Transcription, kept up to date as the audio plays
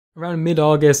Around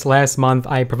mid-August last month,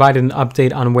 I provided an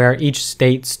update on where each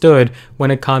state stood when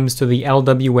it comes to the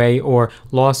LWA or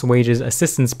Lost Wages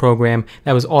Assistance Program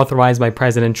that was authorized by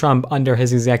President Trump under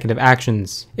his executive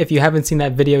actions. If you haven't seen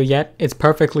that video yet, it's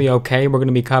perfectly okay. We're going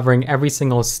to be covering every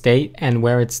single state and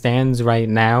where it stands right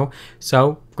now.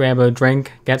 So grab a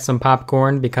drink, get some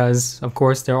popcorn, because of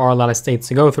course there are a lot of states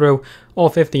to go through, all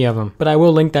 50 of them. But I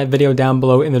will link that video down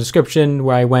below in the description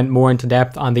where I went more into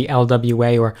depth on the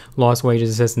LWA or Lost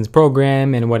Wages Assistance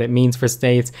Program and what it means for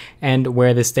states and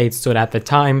where the states stood at the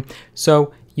time.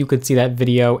 So you could see that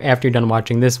video after you're done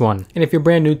watching this one. And if you're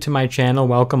brand new to my channel,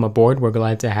 welcome aboard. We're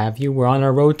glad to have you. We're on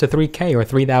our road to 3K or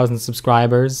 3,000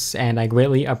 subscribers, and I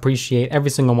greatly appreciate every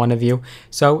single one of you.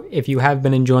 So if you have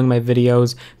been enjoying my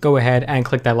videos, go ahead and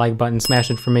click that like button,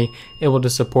 smash it for me. It will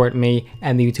just support me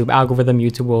and the YouTube algorithm.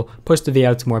 YouTube will push the video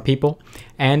out to more people.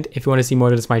 And if you want to see more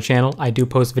to this my channel, I do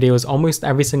post videos almost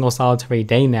every single solitary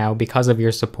day now because of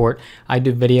your support. I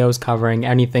do videos covering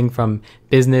anything from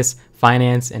business,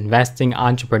 finance, investing,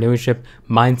 entrepreneurship,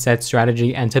 mindset,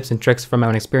 strategy, and tips and tricks from my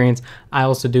own experience. I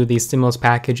also do the stimulus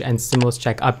package and stimulus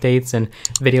check updates, and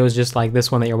videos just like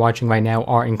this one that you're watching right now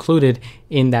are included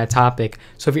in that topic.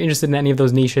 So if you're interested in any of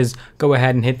those niches, go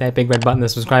ahead and hit that big red button, the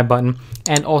subscribe button,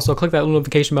 and also click that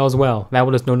notification bell as well. That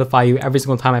will just notify you every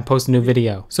single time I post a new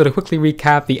video. So to quickly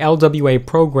recap, the LWA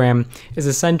program is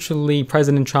essentially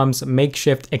President Trump's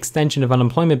makeshift extension of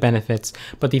unemployment benefits,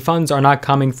 but the funds are not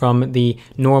coming from the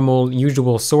normal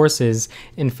usual sources.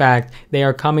 In fact, they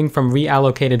are coming from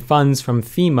reallocated funds from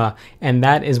FEMA, and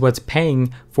that is what's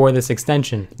paying for this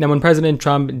extension. Now, when President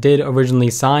Trump did originally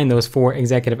sign those 4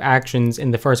 executive actions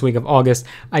in the first week of August,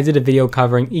 I did a video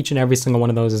covering each and every single one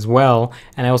of those as well,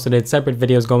 and I also did separate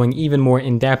videos going even more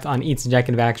in depth on each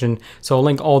executive action, so I'll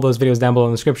link all those videos down below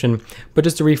in the description. But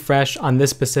just to refresh on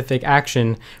this specific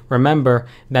action, remember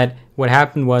that what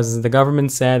happened was the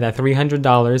government said that $300,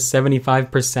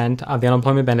 75% of the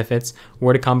unemployment benefits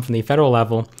were to come from the federal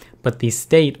level, but the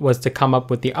state was to come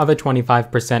up with the other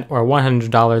 25% or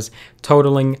 $100,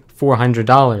 totaling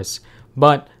 $400.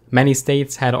 But many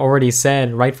states had already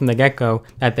said right from the get-go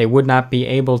that they would not be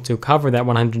able to cover that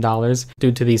 $100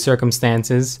 due to these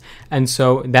circumstances, and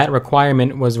so that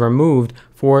requirement was removed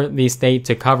for the state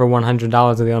to cover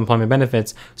 $100 of the unemployment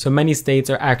benefits. So many states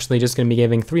are actually just going to be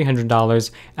giving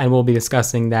 $300, and we'll be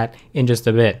discussing that in just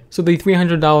a bit. So the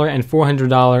 $300 and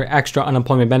 $400 extra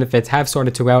unemployment benefits have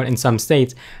started to go out in some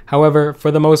states. However,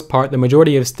 for the most part, the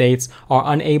majority of states are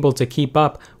unable to keep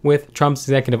up with Trump's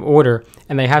executive order,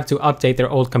 and they have to update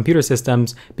their old computer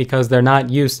systems because they're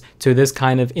not used to this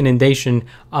kind of inundation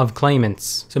of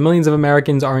claimants. So millions of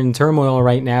Americans are in turmoil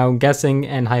right now, guessing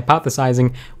and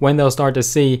hypothesizing when they'll start to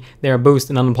see their boost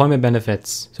in unemployment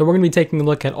benefits. So we're going to be taking a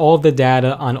look at all of the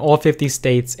data on all 50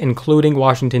 states, including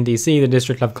Washington, D.C., the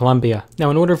District of Columbia. Now,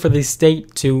 in order for the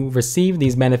state to receive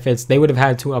these benefits, they would have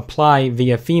had to apply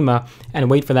via FEMA and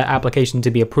wait for that application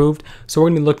to be approved. So we're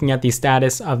going to be looking at the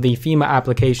status of the FEMA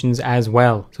applications as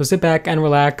well. So sit back and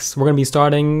relax. We're going to be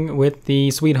starting with the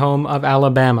sweet home of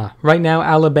Alabama. Right now,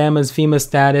 Alabama's FEMA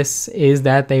status is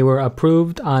that they were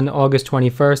approved on August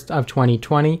 21st of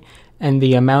 2020. And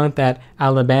the amount that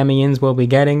Alabamians will be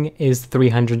getting is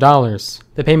 $300.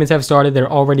 The payments have started.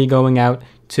 They're already going out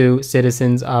to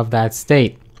citizens of that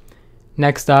state.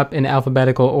 Next up in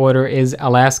alphabetical order is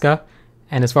Alaska.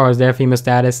 And as far as their FEMA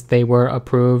status, they were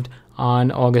approved on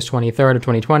August 23rd of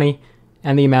 2020.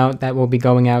 And the amount that will be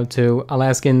going out to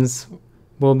Alaskans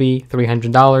will be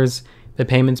 $300. The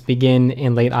payments begin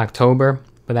in late October,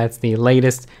 but that's the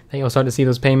latest that you'll start to see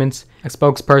those payments. A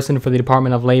spokesperson for the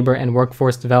Department of Labor and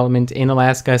Workforce Development in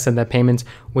Alaska said that payments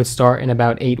would start in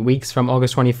about 8 weeks from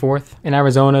August 24th. In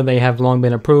Arizona, they have long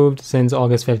been approved since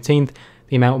August 15th.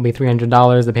 The amount will be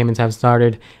 $300. The payments have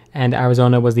started, and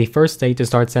Arizona was the first state to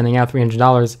start sending out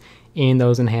 $300 in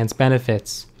those enhanced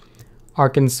benefits.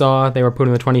 Arkansas, they were approved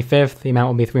on the 25th. The amount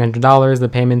will be $300. The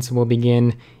payments will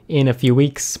begin in a few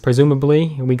weeks,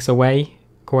 presumably weeks away,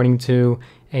 according to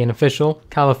an official.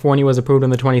 California was approved on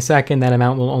the 22nd. That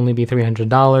amount will only be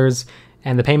 $300,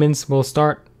 and the payments will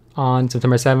start on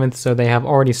September 7th, so they have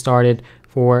already started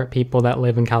for people that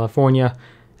live in California,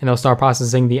 and they'll start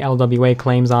processing the LWA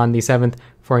claims on the 7th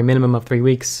for a minimum of 3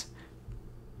 weeks.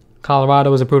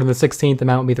 Colorado was approved on the 16th. The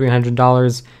amount will be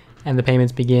 $300, and the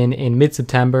payments begin in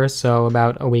mid-September, so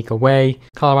about a week away.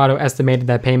 Colorado estimated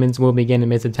that payments will begin in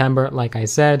mid-September, like I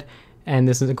said, and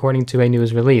this is according to a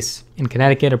news release. In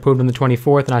Connecticut, approved on the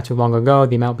 24th, not too long ago,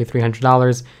 the amount will be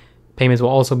 $300. Payments will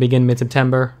also begin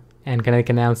mid-September, and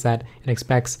Connecticut announced that it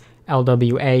expects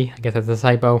LWA, I guess that's a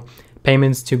typo,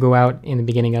 payments to go out in the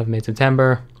beginning of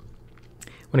mid-September.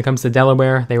 When it comes to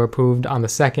Delaware, they were approved on the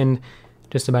 2nd.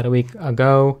 just about a week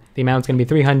ago. The amount's going to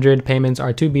be $300. Payments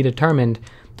are to be determined.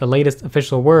 The latest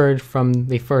official word from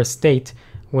the first state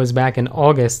was back in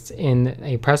August in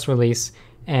a press release,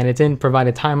 and it didn't provide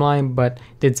a timeline, but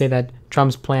did say that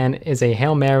Trump's plan is a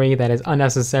Hail Mary that is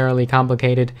unnecessarily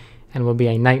complicated and will be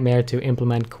a nightmare to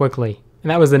implement quickly. And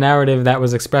that was the narrative that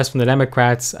was expressed from the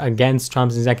Democrats against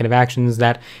Trump's executive actions,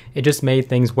 that it just made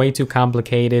things way too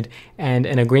complicated, and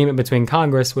an agreement between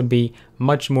Congress would be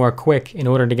much more quick in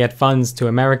order to get funds to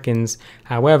Americans.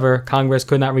 However, Congress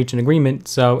could not reach an agreement,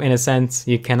 so in a sense,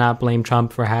 you cannot blame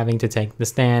Trump for having to take the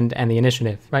stand and the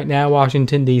initiative. Right now,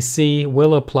 Washington, D.C.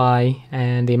 will apply,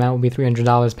 and the amount will be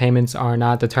 $300. Payments are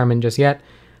not determined just yet.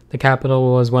 The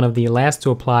Capitol was one of the last to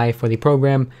apply for the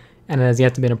program, and it has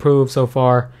yet to be approved so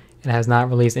far. It has not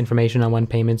released information on when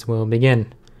payments will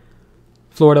begin.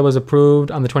 Florida was approved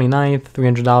on the 29th.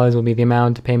 $300 will be the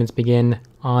amount. Payments begin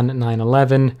on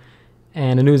 9/11.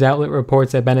 And a news outlet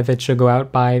reports that benefits should go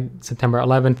out by September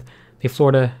 11th. The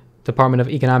Florida Department of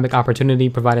Economic Opportunity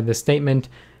provided this statement.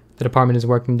 The department is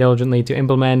working diligently to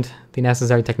implement the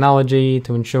necessary technology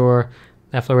to ensure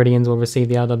that Floridians will receive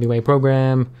the LWA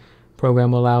program.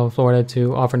 Program will allow Florida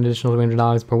to offer an additional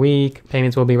 $300 per week.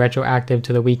 Payments will be retroactive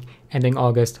to the week ending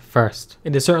August 1st.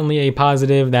 It is certainly a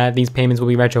positive that these payments will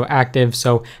be retroactive,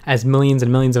 so as millions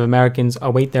and millions of Americans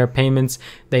await their payments,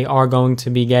 they are going to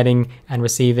be getting and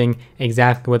receiving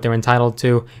exactly what they're entitled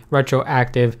to,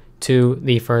 retroactive to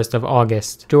the 1st of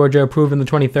August. Georgia approved on the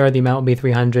 23rd. The amount will be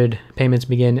 $300. Payments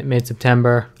begin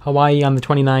mid-September. Hawaii on the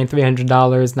 29th,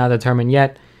 $300, not determined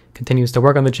yet. Continues to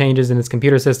work on the changes in its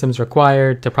computer systems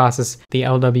required to process the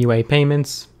LWA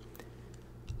payments.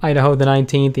 Idaho, the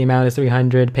 19th, the amount is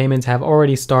 $300. Payments have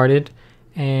already started,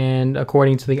 and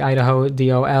according to the Idaho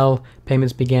DOL,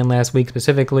 payments began last week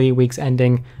specifically. Weeks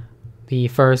ending the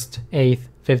 1st, 8th,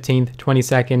 15th,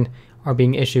 22nd are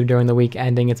being issued during the week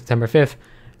ending in September 5th.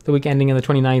 The week ending on the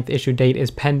 29th issue date is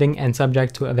pending and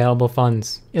subject to available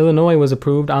funds. Illinois was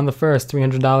approved on the 1st.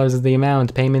 $300 is the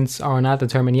amount. Payments are not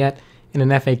determined yet. In an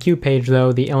FAQ page,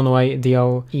 though, the Illinois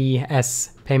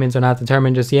DOES payments are not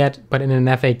determined just yet, but in an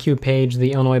FAQ page,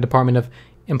 the Illinois Department of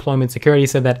Employment Security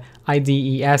said that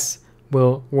IDES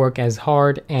will work as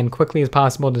hard and quickly as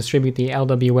possible to distribute the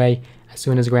LWA as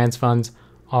soon as grants funds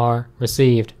are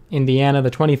received. Indiana,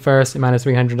 the 21st, amount of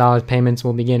 $300. Payments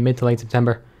will begin mid to late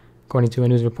September. According to a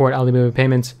news report, LWA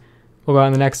payments will go out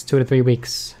in the next 2 to 3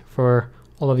 weeks for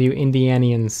all of you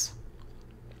Indianians.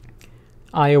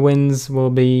 Iowans will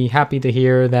be happy to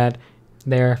hear that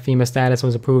their FEMA status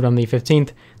was approved on the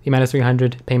 15th. The amount is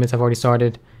 $300. Payments have already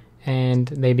started, and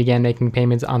they began making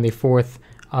payments on the 4th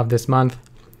of this month.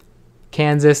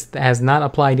 Kansas has not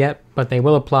applied yet, but they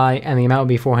will apply, and the amount will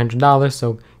be $400,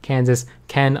 so Kansas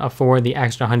can afford the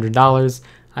extra $100.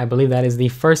 I believe that is the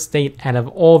first state out of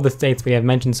all the states we have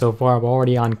mentioned so far, we're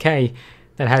already on K,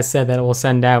 that has said that it will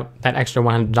send out that extra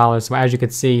 $100. So as you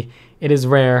could see, it is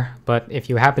rare, but if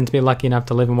you happen to be lucky enough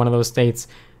to live in one of those states,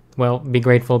 well, be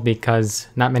grateful because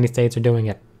not many states are doing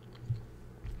it.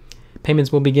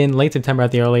 Payments will begin late September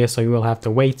at the earliest, so you will have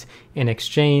to wait in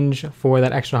exchange for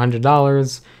that extra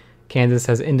 $100. Kansas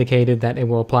has indicated that it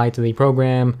will apply to the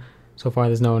program. So far,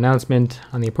 there's no announcement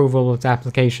on the approval of its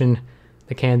application.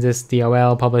 The Kansas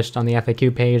DOL published on the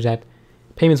FAQ page that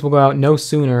payments will go out no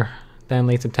sooner than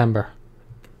late September.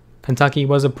 Kentucky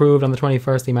was approved on the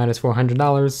 21st. The amount is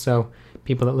 $400, so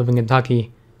people that live in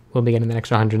Kentucky will be getting an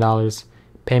extra $100.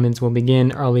 Payments will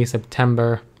begin early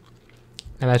September.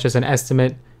 Now that's just an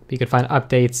estimate. You can find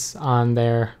updates on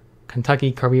their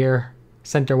Kentucky Career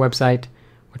Center website,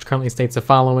 which currently states the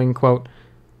following, quote,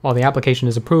 while the application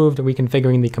is approved,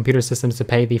 reconfiguring the computer systems to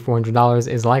pay the $400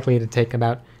 is likely to take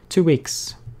about 2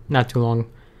 weeks, not too long.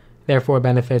 Therefore,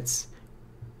 benefits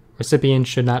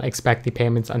recipients should not expect the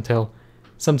payments until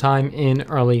sometime in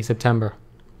early September.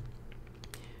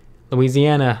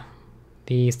 Louisiana,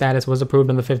 the status was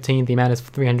approved on the 15th. The amount is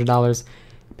 $300.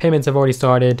 Payments have already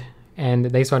started, and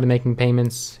they started making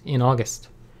payments in August.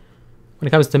 When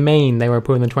it comes to Maine, they were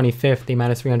approved on the 25th. The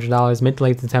amount is $300. Mid to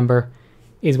late September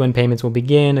is when payments will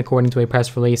begin, according to a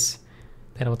press release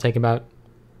that it will take about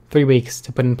 3 weeks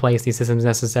to put in place the systems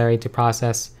necessary to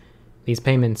process these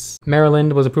payments.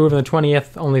 Maryland was approved on the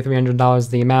 20th, only $300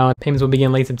 the amount. Payments will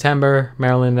begin late September.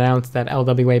 Maryland announced that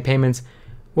LWA payments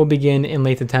will begin in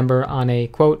late September on a,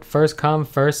 quote, first come,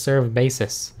 first served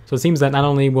basis. So it seems that not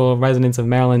only will residents of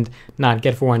Maryland not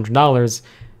get $400,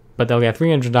 but they'll get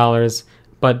 $300,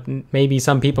 but maybe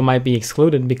some people might be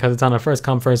excluded because it's on a first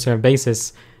come, first served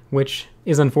basis, which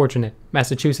is unfortunate.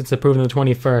 Massachusetts approved on the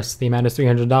 21st. The amount is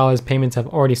 $300. Payments have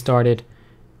already started.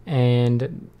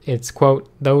 And it's, quote,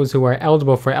 those who are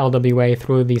eligible for LWA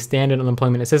through the Standard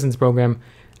Unemployment Assistance Program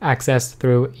accessed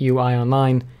through UI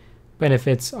Online.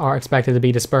 Benefits are expected to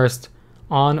be dispersed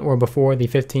on or before the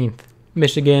 15th.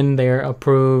 Michigan, they're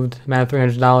approved. Amount of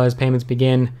 $300. Payments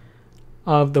begin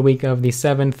of the week of the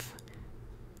 7th.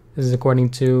 This is according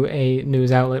to a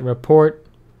news outlet report.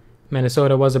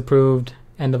 Minnesota was approved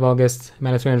end of August.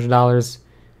 Amount of $300.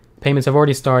 Payments have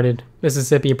already started.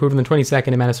 Mississippi approved on the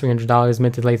 22nd. Amount of $300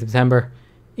 mid to late September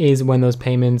is when those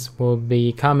payments will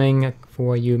be coming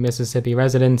for you Mississippi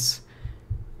residents.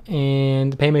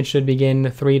 And payments should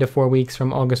begin 3 to 4 weeks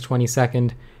from August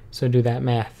 22nd, so do that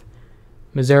math.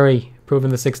 Missouri approved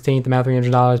on the 16th. Amount of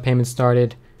 $300. Payments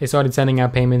started. They started sending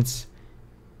out payments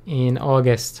in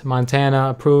August. Montana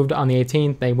approved on the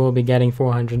 18th. They will be getting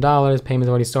 $400. Payments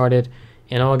already started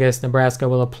in August. Nebraska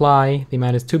will apply. The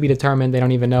amount is to be determined. They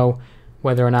don't even know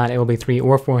whether or not it will be $300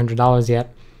 or $400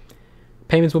 yet.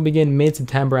 Payments will begin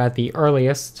mid-September at the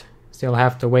earliest. Still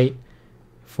have to wait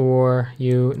for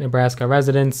you Nebraska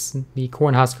residents. The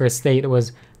Cornhusker state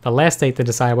was the last state to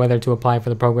decide whether to apply for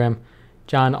the program.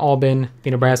 John Albin,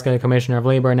 the Nebraska Commissioner of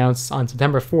Labor, announced on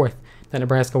September 4th that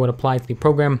Nebraska would apply to the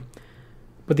program,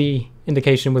 but the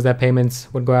indication was that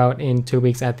payments would go out in 2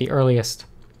 weeks at the earliest.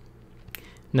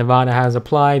 Nevada has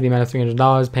applied. The amount of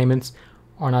 $300. Payments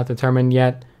are not determined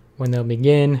yet when they'll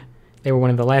begin. They were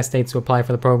one of the last states to apply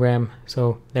for the program,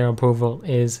 so their approval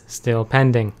is still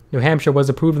pending. New Hampshire was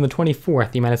approved on the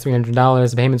 24th. The amount of $300.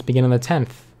 The payments begin on the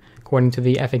 10th. According to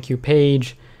the FAQ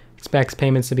page, expects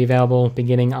payments to be available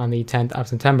beginning on the 10th of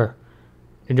September.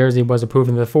 New Jersey was approved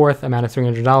on the 4th. Amount of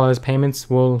 $300. Payments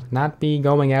will not be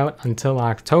going out until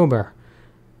October.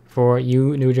 For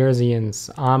you New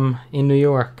Jerseyans, I'm in New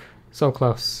York. So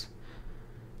close.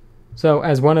 So,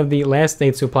 as one of the last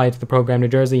states to apply to the program, New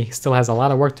Jersey still has a lot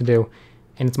of work to do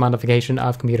in its modification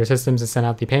of computer systems to send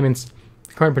out the payments.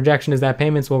 The current projection is that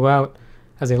payments will go out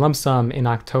as a lump sum in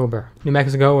October. New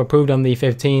Mexico approved on the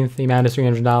 15th. The amount is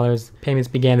 $300. Payments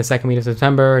began the second week of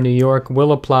September. New York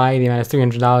will apply. The amount is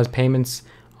 $300. Payments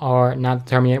are not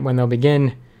determined yet when they'll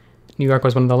begin. New York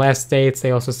was one of the last states.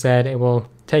 They also said it will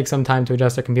take some time to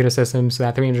adjust their computer systems so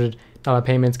that $300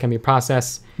 payments can be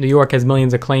processed. New York has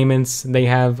millions of claimants. They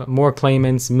have more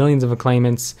claimants, millions of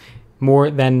claimants, more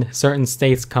than certain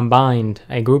states combined.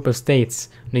 A group of states,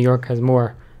 New York has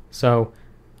more. So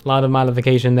a lot of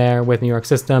modification there with New York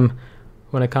system.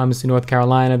 When it comes to North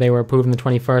Carolina, they were approved on the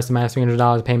 21st. The amount of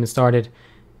 $300 payments started,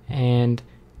 and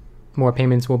more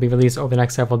payments will be released over the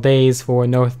next several days. For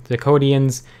North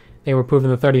Dakotians, they were approved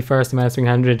on the 31st. The amount of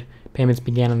 $300 payments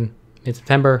began in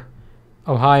mid-September.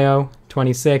 Ohio,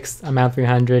 26th, amount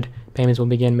 $300. Payments will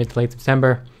begin mid to late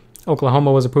September.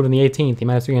 Oklahoma was approved on the 18th. The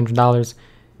amount of $300.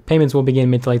 Payments will begin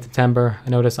mid to late September. A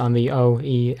notice on the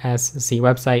OESC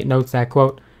website notes that,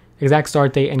 quote, exact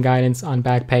start date and guidance on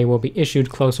back pay will be issued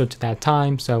closer to that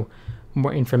time, so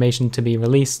more information to be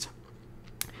released.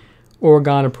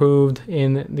 Oregon approved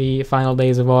in the final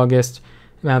days of August.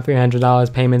 Amount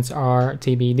 $300. Payments are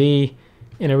TBD.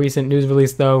 In a recent news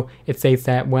release, though, it states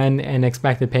that when an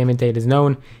expected payment date is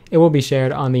known, it will be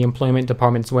shared on the Employment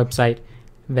Department's website.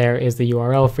 There is the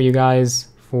URL for you guys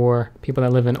for people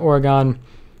that live in Oregon.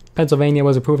 Pennsylvania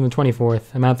was approved on the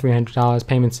 24th. Amount $300.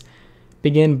 Payments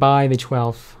begin by the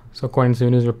 12th. So according to a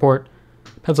news report,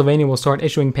 Pennsylvania will start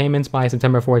issuing payments by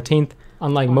September 14th.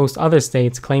 Unlike most other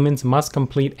states, claimants must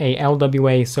complete a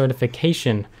LWA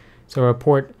certification. So a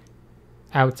report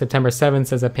out September 7th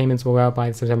says that payments will go out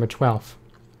by September 12th.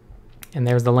 And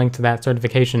there's the link to that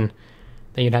certification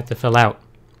that you'd have to fill out.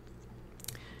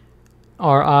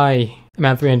 RI,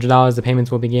 amount $300. The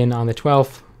payments will begin on the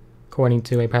 12th, according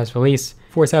to a press release.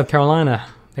 For South Carolina,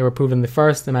 they were approved on the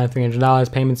 1st. Amount of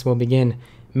 $300. Payments will begin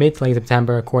mid to late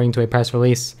September, according to a press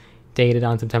release dated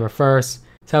on September 1st.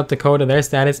 South Dakota, their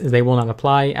status is they will not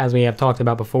apply, as we have talked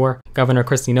about before. Governor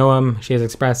Kristi Noem, she has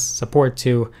expressed support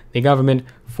to the government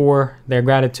for their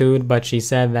gratitude, but she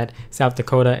said that South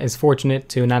Dakota is fortunate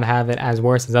to not have it as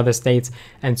worse as other states,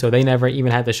 and so they never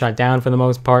even had to shut down for the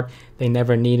most part. They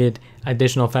never needed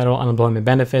additional federal unemployment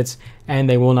benefits, and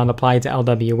they will not apply to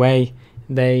LWA.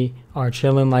 They are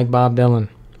chilling like Bob Dylan.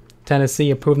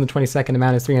 Tennessee approved on the 22nd.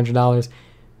 Amount is $300.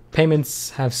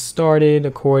 Payments have started,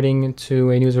 according to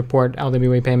a news report.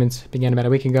 LWA payments began about a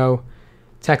week ago.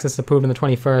 Texas approved on the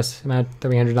 21st, amount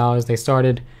 $300. They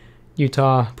started.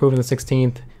 Utah approved on the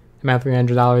 16th, amount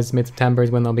 $300. Mid-September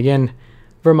is when they'll begin.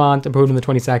 Vermont approved on the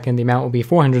 22nd. The amount will be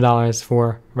 $400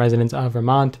 for residents of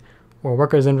Vermont or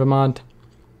workers in Vermont.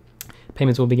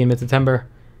 Payments will begin mid-September.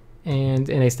 And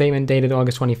in a statement dated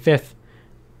August 25th,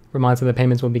 Vermont said the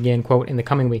payments will begin, quote, in the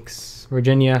coming weeks.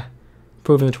 Virginia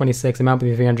approved on the 26th, amount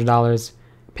will be $300.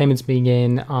 Payments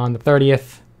begin on the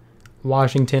 30th.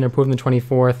 Washington approved on the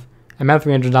 24th. Amount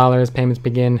 $300. Payments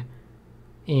begin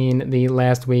in the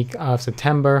last week of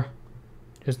September.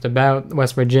 Just about.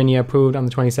 West Virginia approved on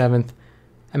the 27th.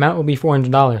 Amount will be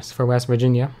 $400 for West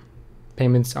Virginia.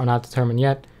 Payments are not determined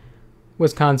yet.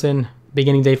 Wisconsin,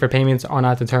 beginning date for payments are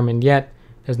not determined yet.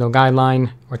 There's no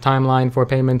guideline or timeline for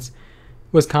payments.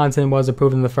 Wisconsin was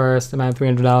approved in the first. Amount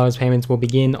 $300. Payments will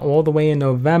begin all the way in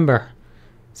November.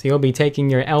 So you'll be taking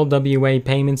your LWA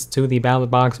payments to the ballot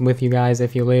box with you guys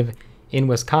if you live in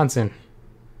Wisconsin.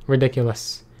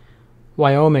 Ridiculous.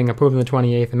 Wyoming approved on the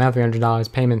 28th. Amount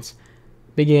 $300. Payments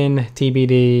begin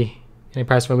TBD in a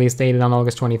press release dated on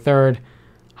August 23rd.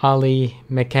 Holly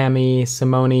McCamey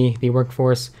Simone, the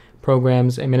Workforce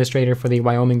Programs Administrator for the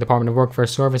Wyoming Department of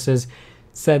Workforce Services,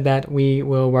 said that we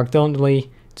will work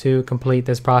diligently to complete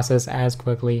this process as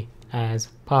quickly as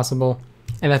possible.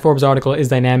 And that Forbes article is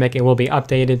dynamic. It will be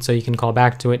updated, so you can call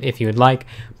back to it if you would like.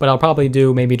 But I'll probably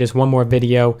do maybe just one more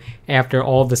video after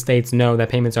all the states know that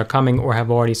payments are coming or have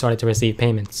already started to receive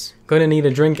payments. Gonna need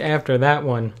a drink after that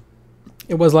one.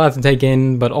 It was a lot to take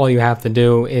in, but all you have to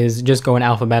do is just go in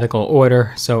alphabetical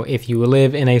order. So if you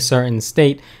live in a certain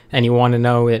state and you want to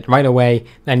know it right away,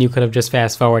 then you could have just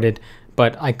fast forwarded.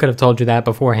 But I could have told you that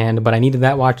beforehand, but I needed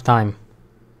that watch time.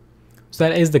 So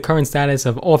that is the current status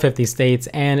of all 50 states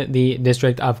and the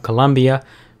District of Columbia.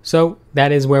 So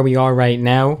that is where we are right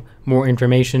now. More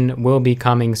information will be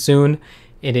coming soon.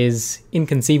 It is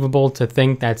inconceivable to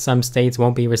think that some states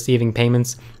won't be receiving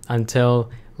payments until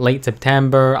late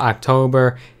September,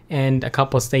 October, and a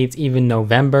couple states even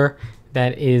November.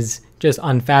 That is just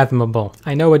unfathomable.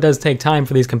 I know it does take time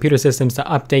for these computer systems to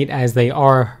update as they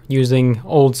are using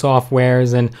old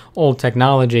softwares and old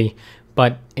technology,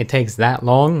 but it takes that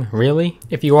long, really?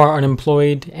 If you are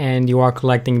unemployed and you are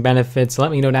collecting benefits,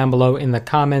 let me know down below in the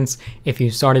comments if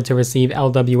you started to receive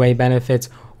LWA benefits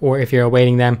or if you're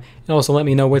awaiting them. And also let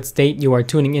me know what state you are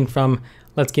tuning in from.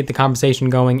 Let's get the conversation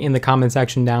going in the comment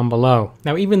section down below.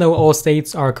 Now, even though all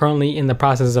states are currently in the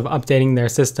process of updating their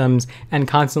systems and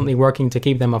constantly working to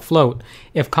keep them afloat,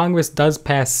 if Congress does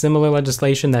pass similar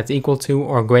legislation that's equal to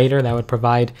or greater that would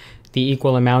provide the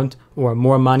equal amount or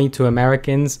more money to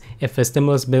Americans, if a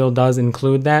stimulus bill does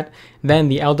include that, then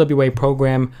the LWA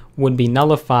program would be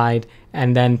nullified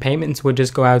and then payments would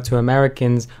just go out to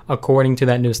Americans according to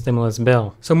that new stimulus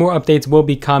bill. So more updates will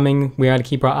be coming. We gotta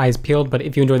keep our eyes peeled, but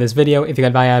if you enjoyed this video, if you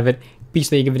got value out of it, be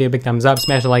sure to give the video a big thumbs up,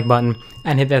 smash the like button,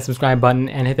 and hit that subscribe button,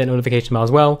 and hit that notification bell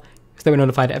as well, so that we're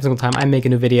notified every single time I make a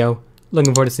new video.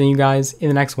 Looking forward to seeing you guys in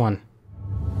the next one.